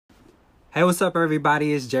Hey, what's up,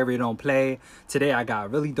 everybody? It's Jerry Don't Play. Today, I got a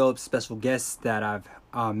really dope special guests that I've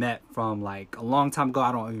met from like a long time ago.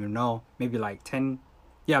 I don't even know, maybe like 10,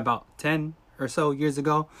 about 10 or so years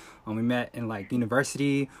ago. We met in like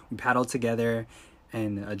university. We paddled together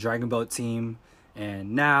in a dragon boat team.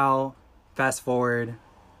 And now, fast forward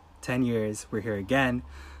 10 years, we're here again.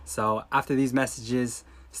 So after these messages,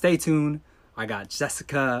 stay tuned. I got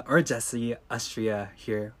Jessy Astria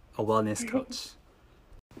here, a wellness coach.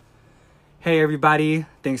 Hey everybody,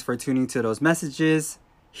 thanks for tuning to those messages.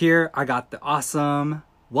 Here I got the awesome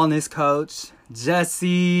wellness coach,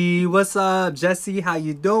 Jessy. What's up, Jessy? How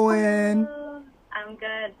you doing? Hello. I'm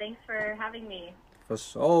good. Thanks for having me. For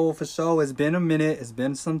sure. It's been a minute. It's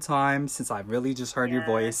been some time since I really just heard your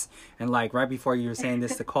voice. And like right before you were saying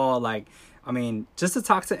this to call, like, I mean, just to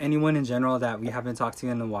talk to anyone in general that we haven't talked to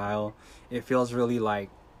in a while, it feels really like,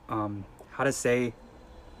 how to say,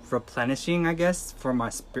 replenishing, I guess, for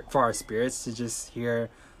our spirits to just hear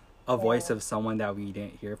a voice of someone that we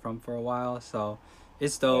didn't hear from for a while. So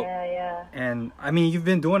it's dope. Yeah. And I mean, you've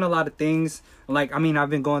been doing a lot of things. Like, I mean, I've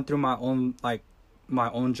been going through my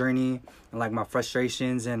own journey and like my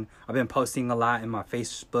frustrations, and I've been posting a lot in my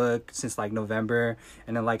Facebook since like November.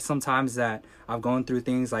 And then like sometimes that I've gone through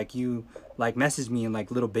things, like you like message me in like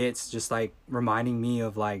little bits, just like reminding me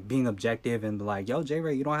of like being objective and like, yo,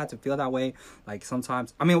 J-Ray, you don't have to feel that way. Like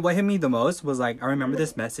sometimes, I mean, what hit me the most was like, I remember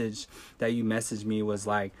this message that you messaged me was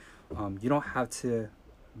like, you don't have to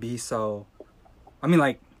be so, I mean,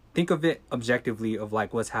 like, think of it objectively of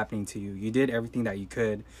like what's happening to you. You did everything that you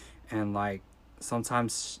could, and like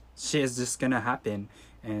sometimes shit is just gonna happen,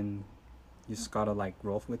 and you just gotta like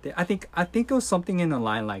roll with it. I think it was something in the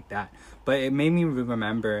line like that, but it made me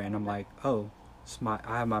remember, and I'm like, oh,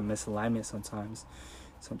 I have my misalignment sometimes.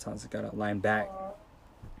 Sometimes I gotta line back,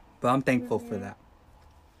 but I'm thankful for that.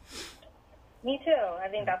 Me too. I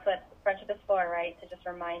think that's what friendship is for, right? To just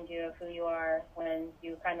remind you of who you are when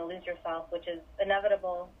you kind of lose yourself, which is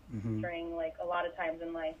inevitable during like a lot of times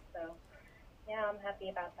in life. So yeah, I'm happy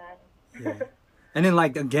about that. Yeah. And then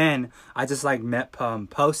like again, I just like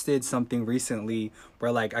posted something recently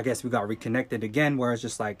where like I guess we got reconnected again, where it's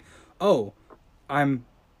just like, oh, my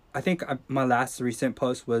last recent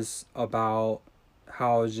post was about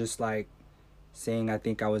how I was just like saying I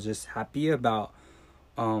think I was just happy about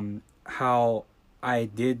how I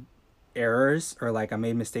did errors, or like I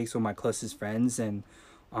made mistakes with my closest friends, and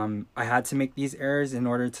I had to make these errors in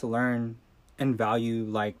order to learn and value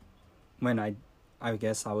like when I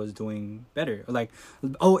guess I was doing better. Like,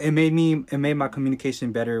 oh, it made my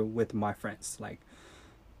communication better with my friends. Like,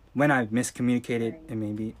 when I miscommunicated,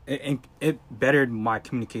 it bettered my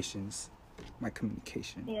communication.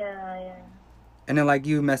 Yeah. And then like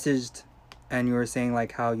you messaged, and you were saying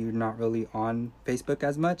like how you're not really on Facebook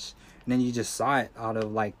as much, and then you just saw it out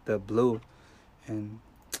of like the blue, and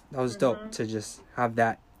that was dope to just have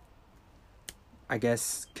that, I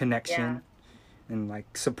guess, connection and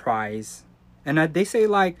like surprise. And they say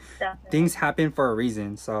like things happen for a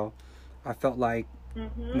reason, so I felt like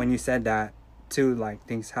when you said that too, like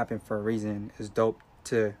things happen for a reason, is dope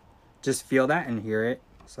to just feel that and hear it.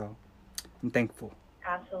 So I'm thankful.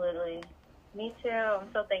 Absolutely. Me too. I'm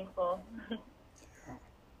so thankful.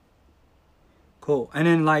 Cool. And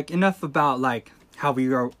then like enough about like how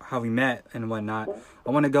we met and whatnot.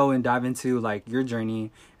 I want to go and dive into like your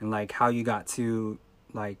journey and like how you got to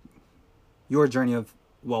like your journey of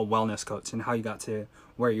wellness coach, and how you got to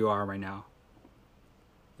where you are right now.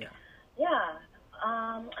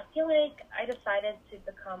 I feel like I decided to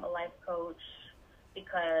become a life coach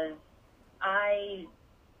because I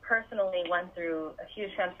personally went through a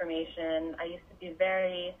huge transformation. I used to be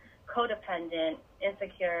very codependent,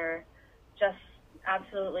 insecure, just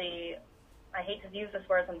absolutely, I hate to use this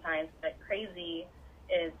word sometimes, but crazy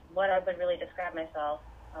is what I would really describe myself.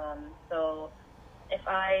 So if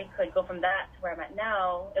I could go from that to where I'm at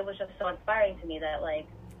now, it was just so inspiring to me that like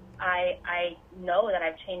I know that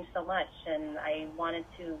I've changed so much, and I wanted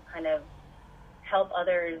to kind of help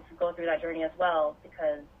others go through that journey as well,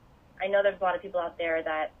 because I know there's a lot of people out there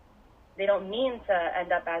that they don't mean to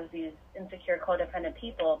end up as these insecure, codependent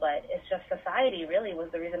people, but it's just society really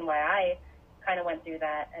was the reason why I kind of went through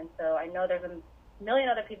that. And so I know there's a million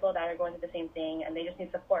other people that are going through the same thing, and they just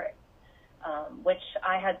need support. Which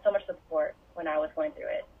I had so much support when I was going through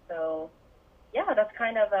it. So, yeah, that's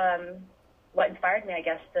kind of what inspired me, I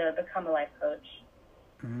guess, to become a life coach.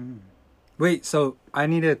 Wait, so I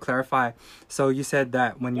need to clarify. So you said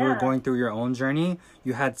that when you were going through your own journey,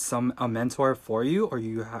 you had a mentor for you, or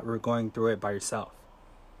you were going through it by yourself?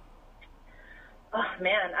 Oh,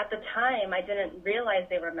 man, at the time, I didn't realize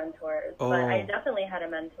they were mentors, but I definitely had a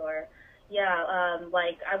mentor.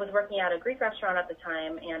 Like I was working at a Greek restaurant at the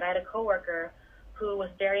time, and I had a coworker who was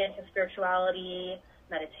very into spirituality,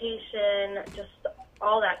 meditation, just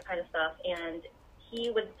all that kind of stuff. And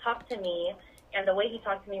he would talk to me, and the way he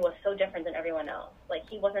talked to me was so different than everyone else. Like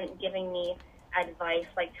he wasn't giving me advice,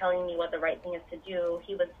 like telling me what the right thing is to do.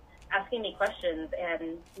 He was asking me questions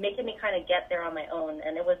and making me kind of get there on my own,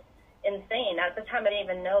 and it was insane. At the time, I didn't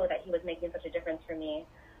even know that he was making such a difference for me.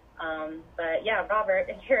 But yeah, Robert,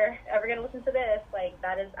 if you're ever going to listen to this, like,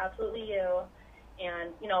 that is absolutely you.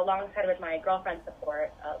 And, you know, alongside with my girlfriend's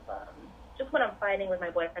support of just when I'm fighting with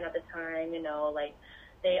my boyfriend at the time, you know, like,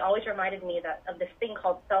 they always reminded me that of this thing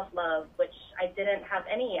called self-love, which I didn't have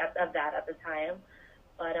any of that at the time.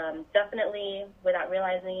 But definitely, without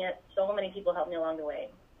realizing it, so many people helped me along the way.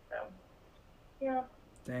 So, yeah.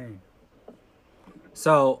 Dang.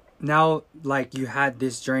 So now, like, you had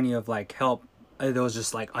this journey of, like, help. It was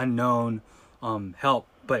just, like, unknown help,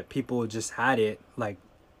 but people just had it. Like,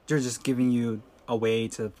 they're just giving you a way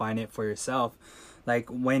to find it for yourself. Like,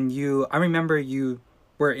 I remember you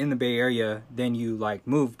were in the Bay Area, then you, like,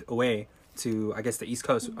 moved away to, I guess, the East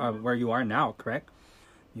Coast, where you are now, correct?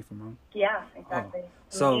 You from wrong? Yeah, exactly.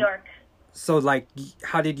 So, New York. So, like,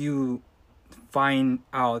 how did you find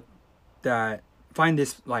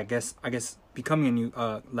this, like, I guess, becoming a new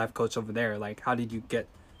life coach over there? Like, how did you get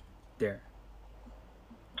there?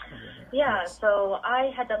 Yeah, so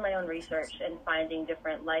I had done my own research in finding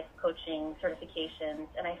different life coaching certifications,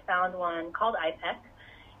 and I found one called IPEC.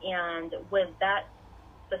 And with that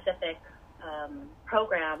specific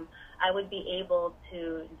program, I would be able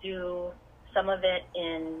to do some of it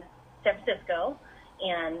in San Francisco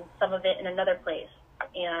and some of it in another place.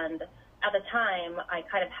 And at the time, I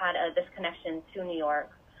kind of had this connection to New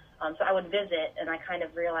York. So I would visit, and I kind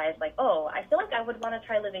of realized, like, oh, I feel like I would want to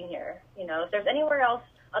try living here. You know, if there's anywhere else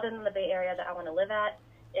other than the Bay Area that I want to live at,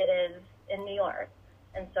 it is in New York.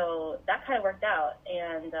 And so that kind of worked out.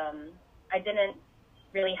 And I didn't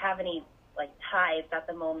really have any, like, ties at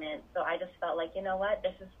the moment. So I just felt like, you know what,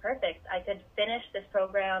 this is perfect. I could finish this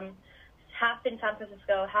program half in San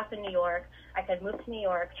Francisco, half in New York. I could move to New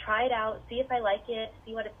York, try it out, see if I like it,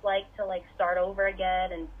 see what it's like to, like, start over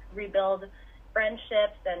again and rebuild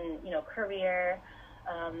friendships and, you know, career.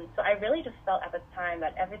 So I really just felt at the time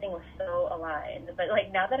that everything was so aligned. But,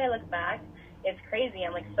 like, now that I look back, it's crazy.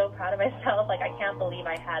 I'm, like, so proud of myself. Like, I can't believe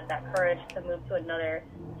I had that courage to move to another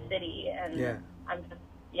city. And I'm just,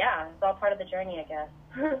 it's all part of the journey, I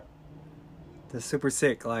guess. That's super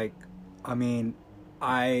sick. Like, I mean,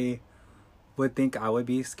 I would think I would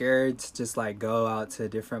be scared to just, like, go out to a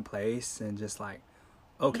different place and just, like,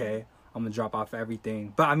 okay, I'm gonna drop off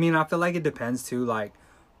everything. But I mean, I feel like it depends too. Like,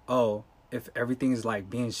 oh, if everything is, like,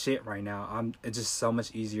 being shit right now, it's just so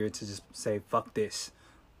much easier to just say, fuck this.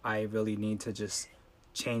 I really need to just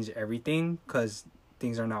change everything because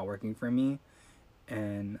things are not working for me.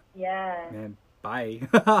 And man, bye.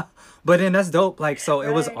 But then that's dope. Like, so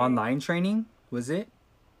it was online training, was it?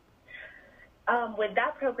 With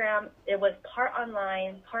that program, it was part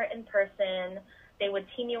online, part in person. They would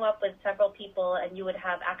team you up with several people, and you would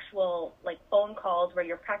have actual, like, phone calls where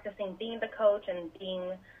you're practicing being the coach and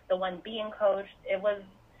being the one being coached. It was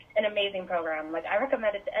an amazing program. Like, I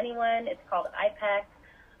recommend it to anyone. It's called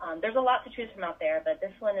IPEC. There's a lot to choose from out there, but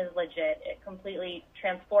this one is legit. It completely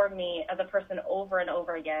transformed me as a person over and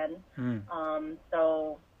over again.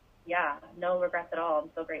 So, yeah, no regrets at all. I'm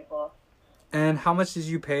so grateful. And how much did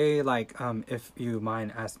you pay, like, if you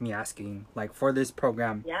mind me asking, like, for this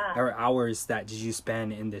program? Or hours that did you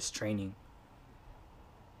spend in this training?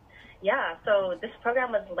 Yeah, so this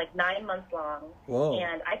program was, like, 9 months long. Whoa.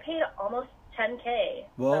 And I paid almost $10K.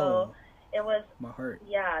 Whoa. So it was... My heart.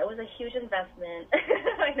 Yeah, it was a huge investment.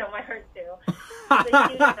 I know, my heart, too. It was a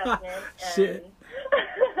huge investment. Shit.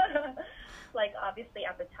 And, like, obviously,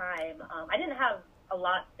 at the time, I didn't have a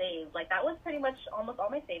lot saved. Like, that was pretty much almost all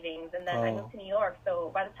my savings. And then I moved to New York. So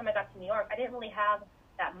by the time I got to New York, I didn't really have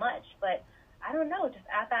that much. But I don't know, just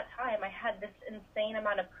at that time, I had this insane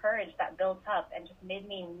amount of courage that built up and just made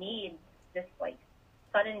me need this, like,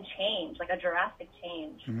 sudden change, like a drastic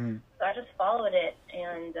change. So I just followed it.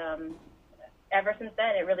 And ever since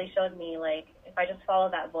then, it really showed me, like, if I just follow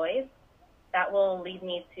that voice, that will lead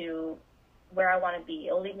me to where I want to be.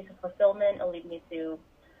 It'll lead me to fulfillment. It'll lead me to,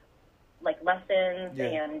 like, lessons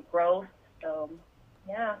and growth. So,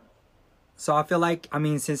 yeah. So I feel like, I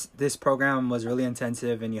mean, since this program was really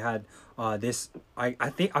intensive and you had this, I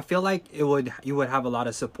feel like you would have a lot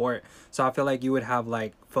of support. So I feel like you would have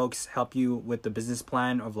like folks help you with the business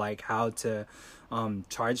plan of like how to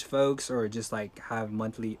charge folks, or just like have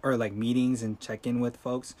monthly or like meetings and check in with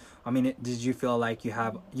folks. I mean, did you feel like you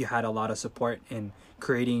had a lot of support in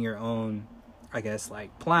creating your own, I guess,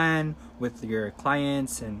 like plan with your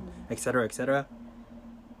clients and et cetera, et cetera?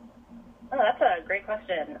 Oh, that's a great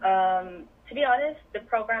question. To be honest, the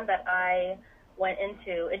program that I went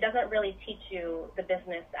into, it doesn't really teach you the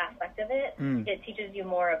business aspect of it. It teaches you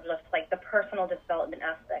more of just like the personal development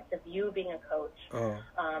aspect of you being a coach. Oh.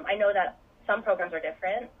 I know that some programs are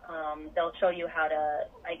different. They'll show you how to,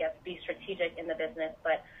 I guess, be strategic in the business,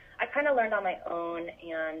 but I kind of learned on my own,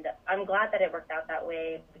 and I'm glad that it worked out that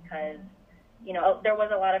way because, you know, there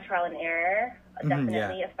was a lot of trial and error,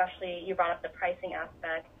 definitely, especially you brought up the pricing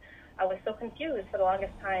aspect. I was so confused for the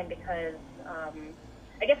longest time because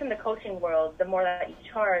I guess in the coaching world, the more that you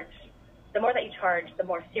charge, the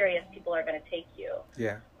more serious people are going to take you.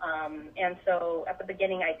 Yeah. And so at the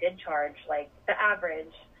beginning, I did charge like the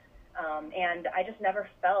average, and I just never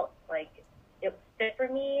felt like it fit for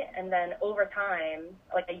me. And then over time,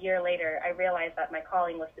 like a year later, I realized that my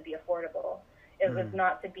calling was to be affordable. It was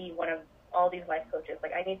not to be one of all these life coaches.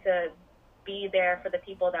 Like I need to be there for the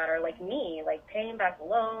people that are like me, like paying back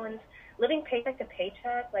loans, living paycheck to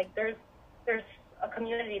paycheck. Like there's a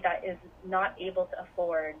community that is not able to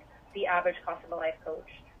afford the average cost of a life coach.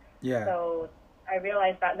 Yeah. So I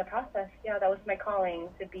realized that in the process, that was my calling,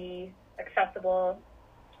 to be accessible.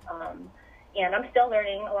 And I'm still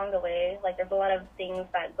learning along the way. Like there's a lot of things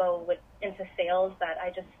that go into sales that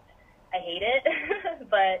I hate it,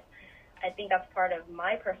 but I think that's part of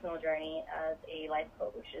my personal journey as a life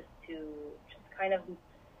coach, is to just kind of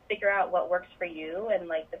figure out what works for you. And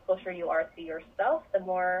like the closer you are to yourself, the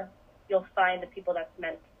more you'll find the people that's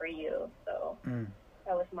meant for you. So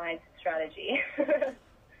that was my strategy.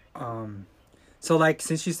 So like,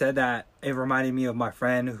 since you said that, it reminded me of my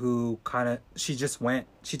friend who she just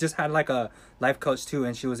had like a life coach too.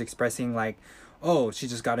 And she was expressing like, oh, she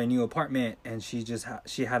just got a new apartment and she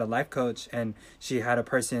had a life coach, and she had a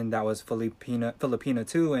person that was Filipino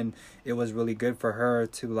too. And it was really good for her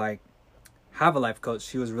to like have a life coach.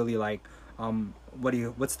 She was really like,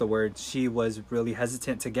 what's the word? She was really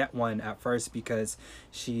hesitant to get one at first because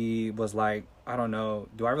she was like, I don't know,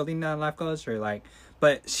 do I really need a life coach? Or like,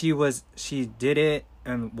 but she did it,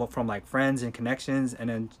 and from like friends and connections. And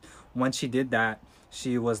then once she did that,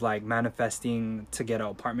 she was like manifesting to get an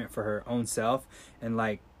apartment for her own self. And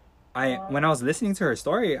like, when I was listening to her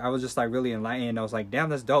story, I was just like really enlightened. I was like, damn,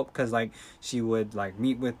 that's dope. Cause like she would like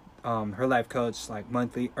meet with her life coach like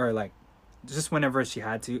monthly, or like just whenever she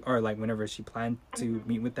had to, or like whenever she planned to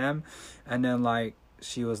meet with them. And then like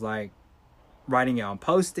she was like writing it on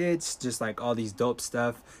Post-its, just like all these dope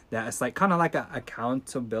stuff that's like kind of like a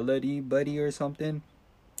accountability buddy or something.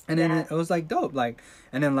 And then it was like dope. Like,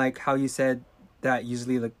 and then like how you said that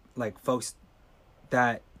usually like folks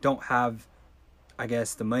that don't have, I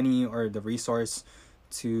guess, the money or the resource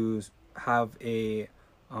to have a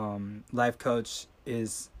life coach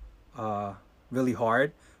is really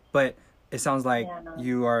hard. But it sounds like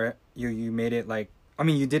you made it like, I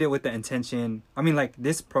mean, you did it with the intention. I mean, like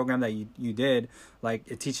this program that you did, like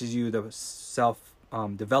it teaches you the self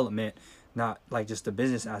development, not like just the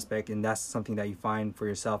business aspect. And that's something that you find for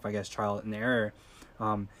yourself, I guess, trial and error.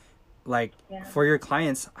 For your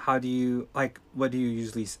clients, how do you like, what do you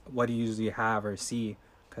usually have or see?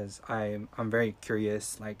 Because I'm very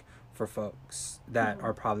curious, like for folks that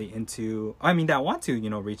are probably into, I mean, that want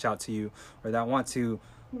to, reach out to you, or that want to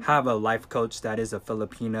have a life coach that is a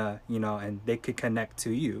Filipina, and they could connect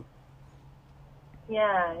to you.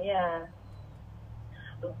 Yeah.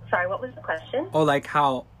 Sorry, what was the question? Oh, like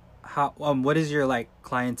how what is your like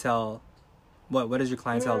clientele? What does your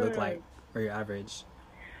clientele look like, or your average?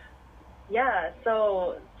 Yeah,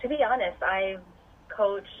 so to be honest, I've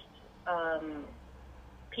coached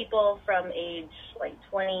people from age like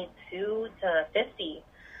 22 to 50,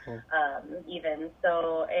 even.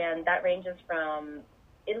 So, and that ranges from,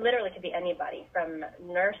 it literally could be anybody, from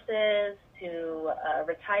nurses to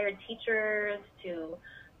retired teachers to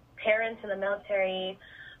parents in the military.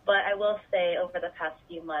 But I will say over the past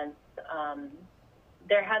few months,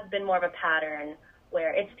 there has been more of a pattern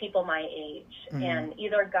where it's people my age, and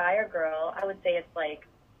either guy or girl. I would say it's like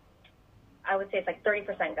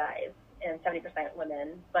 30% guys and 70%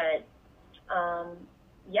 women. But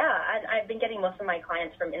I've been getting most of my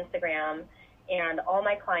clients from Instagram, and all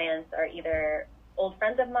my clients are either old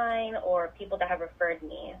friends of mine or people that have referred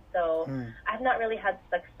me. So I've not really had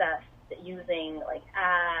success using like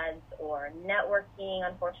ads or networking,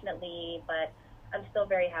 unfortunately, but I'm still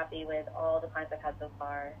very happy with all the clients I've had so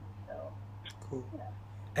far. So Cool. yeah.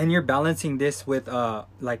 And you're balancing this with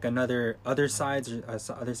like other sides or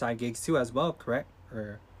other side gigs too as well, correct?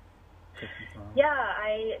 Or Yeah,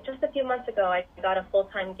 I just a few months ago I got a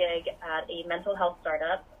full-time gig at a mental health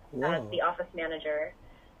startup as the office manager.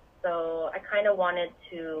 So I kind of wanted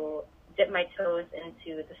to dip my toes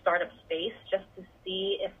into the startup space just to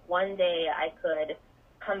see if one day I could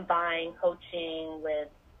combine coaching with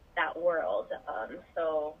that world.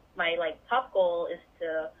 So my like top goal is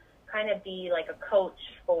to kind of be like a coach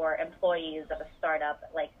for employees of a startup.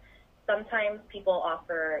 Like sometimes people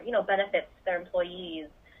offer, benefits to their employees,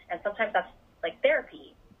 and sometimes that's like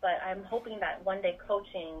therapy. But I'm hoping that one day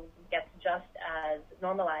coaching gets just as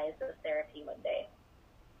normalized as therapy one day.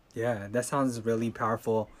 Yeah, that sounds really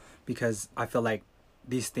powerful because I feel like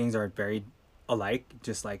these things are very alike,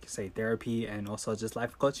 just like say therapy and also just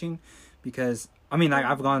life coaching. Because I mean, like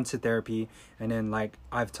I've gone to therapy and then like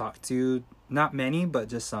I've talked to not many, but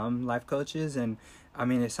just some life coaches, and I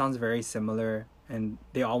mean it sounds very similar, and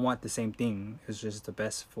they all want the same thing. It's just the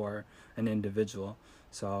best for an individual.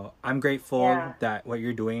 So I'm grateful that what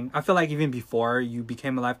you're doing. I feel like even before you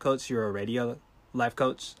became a life coach, you're already a life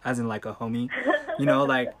coach, as in like a homie.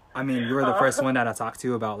 Like I mean, you were the first one that I talked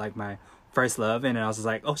to about like my first love, and I was just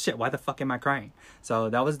like, oh shit, why the fuck am I crying? So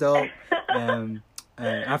that was dope. And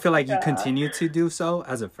I feel like you continue to do so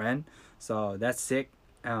as a friend. So that's sick.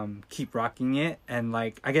 Keep rocking it. And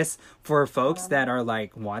like I guess for folks that are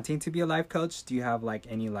like wanting to be a life coach, do you have like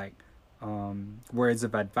any like words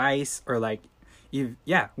of advice or like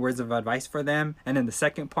words of advice for them? And then the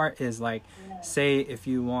second part is like say if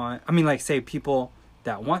you want, I mean like say people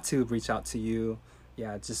that want to reach out to you,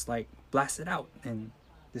 just like blast it out, and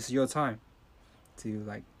this is your time to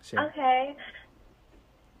like share. Okay.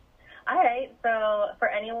 All right. So for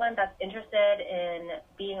anyone that's interested in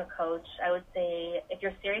being a coach, I would say if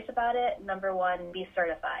you're serious about it, number one, be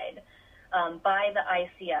certified by the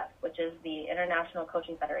ICF, which is the International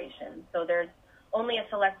Coaching Federation. So there's only a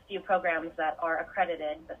select few programs that are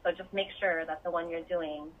accredited. So just make sure that the one you're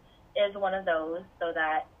doing is one of those so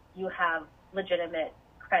that you have legitimate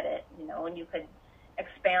credit, and you could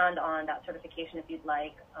expand on that certification if you'd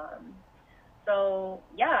like.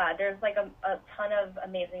 There's like a ton of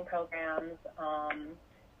amazing programs.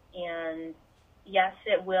 And yes,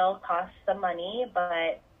 it will cost some money,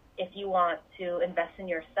 but if you want to invest in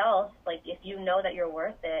yourself, like if you know that you're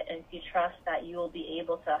worth it and if you trust that you will be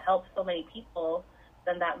able to help so many people,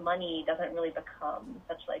 then that money doesn't really become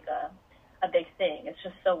such like a big thing. It's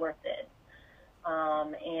just so worth it.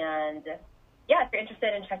 If you're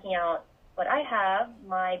interested in checking out what I have,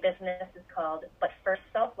 my business is called But First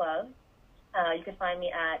Self Love. You can find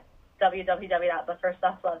me at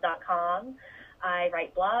www.butfirstselflove.com. I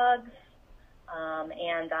write blogs,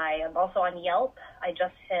 and I am also on Yelp. I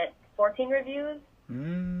just hit 14 reviews.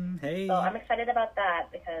 Hey. So I'm excited about that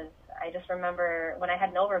because I just remember when I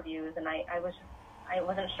had no reviews and I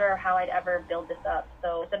wasn't sure how I'd ever build this up.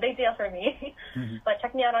 So it's a big deal for me. But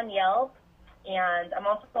check me out on Yelp. And I'm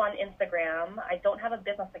also on Instagram. I don't have a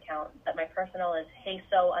business account, but my personal is Hey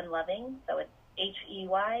So Unloving. So it's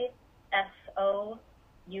HeySoUnloving.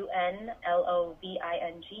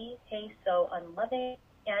 Hey So Unloving.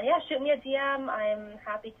 And shoot me a DM. I'm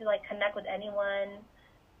happy to like connect with anyone.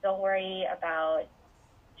 Don't worry about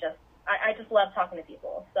I just love talking to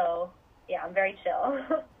people. So I'm very chill.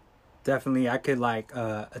 Definitely, I could like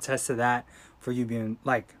attest to that for you being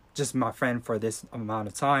like just my friend for this amount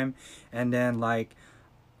of time. And then like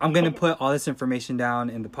I'm gonna put all this information down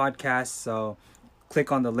in the podcast, so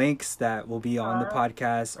click on the links that will be on the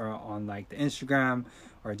podcast or on like the Instagram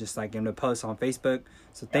or just like in the post on Facebook.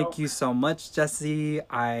 So thank you so much, Jessy.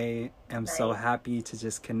 I am so happy to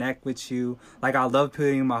just connect with you. Like I love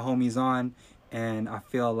putting my homies on, and I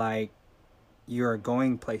feel like you're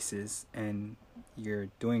going places and you're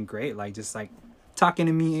doing great. Like just like talking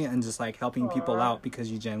to me and just like helping people out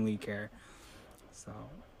because you genuinely care. So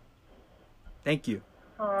thank you.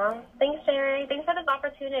 Thanks, Sherry. Thanks for this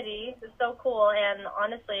opportunity. It's so cool. And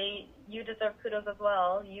honestly, you deserve kudos as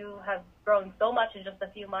well. You have grown so much in just a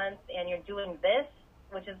few months, and you're doing this,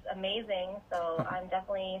 which is amazing. So I'm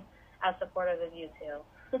definitely as supportive of you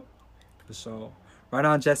too. So right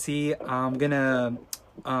on, Jessy. I'm gonna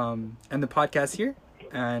end the podcast here,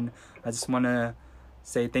 and I just want to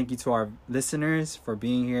say thank you to our listeners for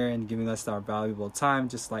being here and giving us our valuable time,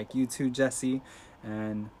 just like you too, Jessy.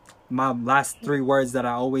 And my last 3 words that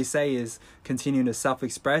I always say is continue to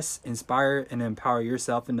self-express, inspire, and empower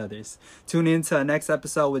yourself and others. Tune in to the next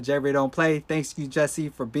episode with Jerry Don't Play. Thanks you, Jessy,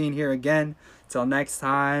 for being here again. Till next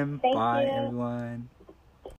time. Thank Bye, you. everyone.